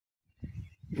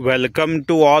Welcome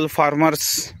to all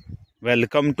farmers.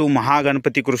 Welcome to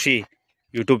Mahaganpati Krushi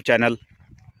YouTube channel.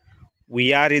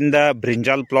 We are in the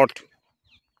brinjal plot.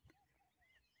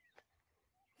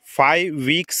 5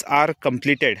 weeks are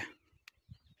completed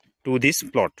to this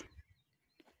plot.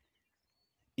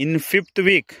 In 5th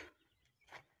week,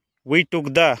 we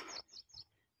took the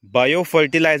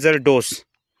biofertilizer dose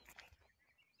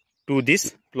to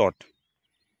this plot.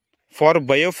 For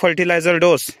biofertilizer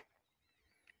dose,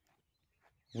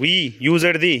 we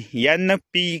used the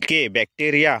NPK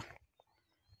bacteria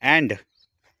and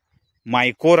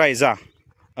mycorrhiza,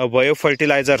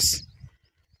 biofertilizers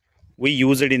we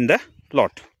used in the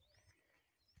plot.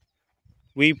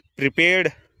 We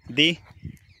prepared the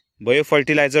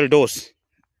biofertilizer dose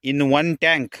in one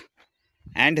tank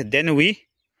and then we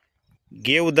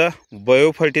gave the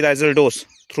biofertilizer dose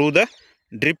through the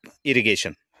drip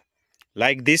irrigation.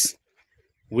 Like this,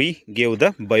 we gave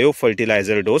the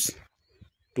biofertilizer dose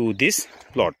to this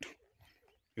plot.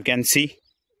 You can see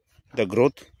the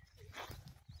growth.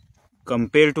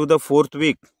 Compared to the 4th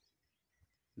week,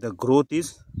 the growth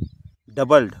is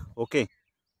doubled. Okay,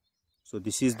 so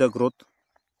this is the growth.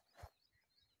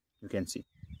 You can see.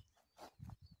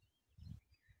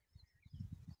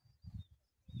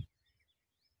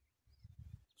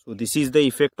 So this is the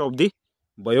effect of the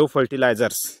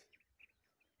biofertilizers.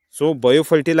 So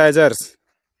biofertilizers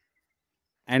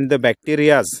and the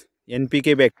bacterias,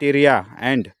 NPK bacteria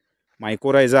and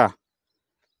mycorrhiza,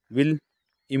 will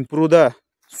improve the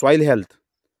soil health.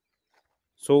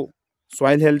 So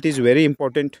soil health is very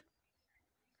important.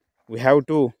 We have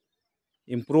to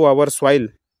improve our soil,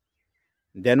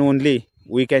 then only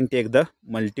we can take the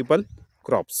multiple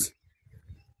crops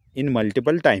in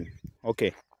multiple time.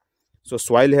 Okay, so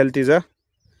soil health is a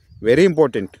very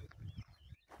important.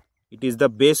 It is the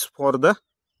base for the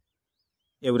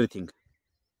everything,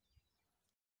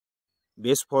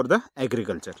 base for the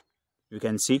agriculture. You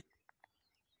can see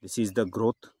this is the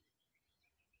growth.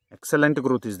 Excellent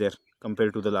growth is there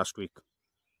compared to the last week.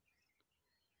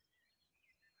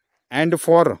 And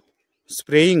for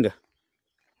spraying,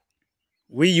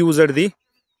 we used the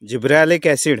gibberellic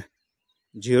acid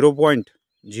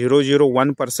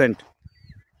 0.001%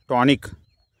 tonic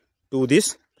to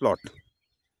this plot.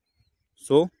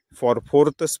 So for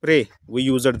 4th spray, we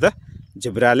used the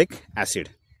gibberellic acid.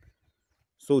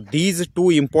 So these two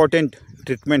important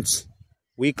treatments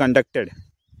we conducted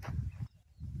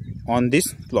on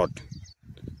this plot.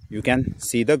 You can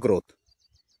see the growth.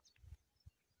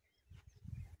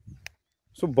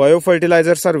 So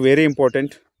biofertilizers are very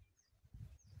important.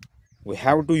 We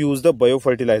have to use the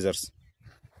biofertilizers.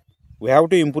 We have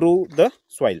to improve the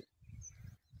soil.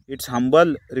 It's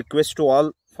humble request to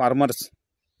all farmers.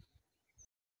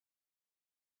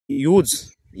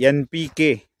 Use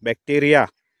NPK bacteria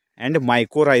and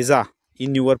mycorrhiza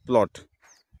in your plot.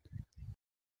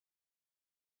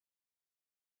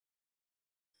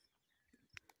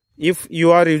 If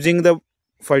you are using the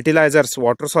fertilizers,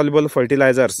 water soluble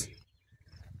fertilizers,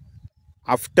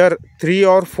 after 3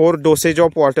 or 4 dosage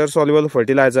of water soluble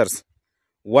fertilizers,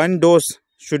 1 dose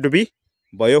should be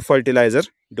biofertilizer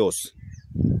dose.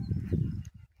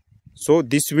 So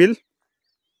this will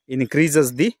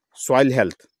increases the soil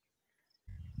health.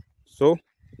 So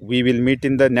we will meet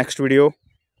in the next video.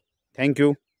 Thank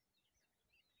you.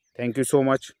 Thank you so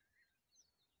much.